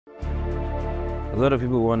A lot of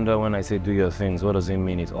people wonder when I say do your things, what does it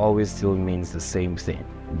mean? It always still means the same thing.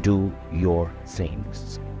 Do your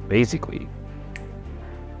things. Basically.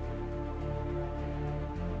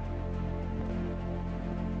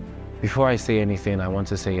 Before I say anything, I want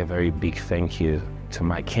to say a very big thank you to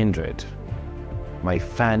my kindred, my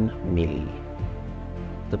family,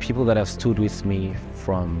 the people that have stood with me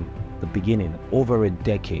from the beginning, over a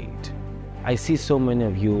decade. I see so many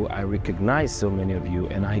of you, I recognize so many of you,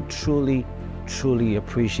 and I truly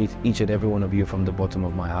appreciate each and every one of you from the bottom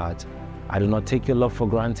of my heart. I do not take your love for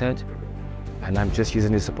granted, and I'm just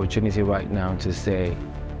using this opportunity right now to say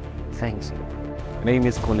thanks. My name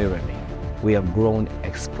is Kunle Remi. We have grown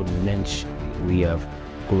exponentially. We have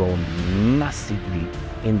grown massively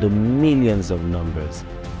in the millions of numbers.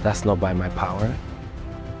 That's not by my power,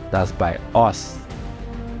 that's by us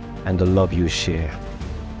and the love you share.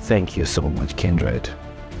 Thank you so much, Kindred.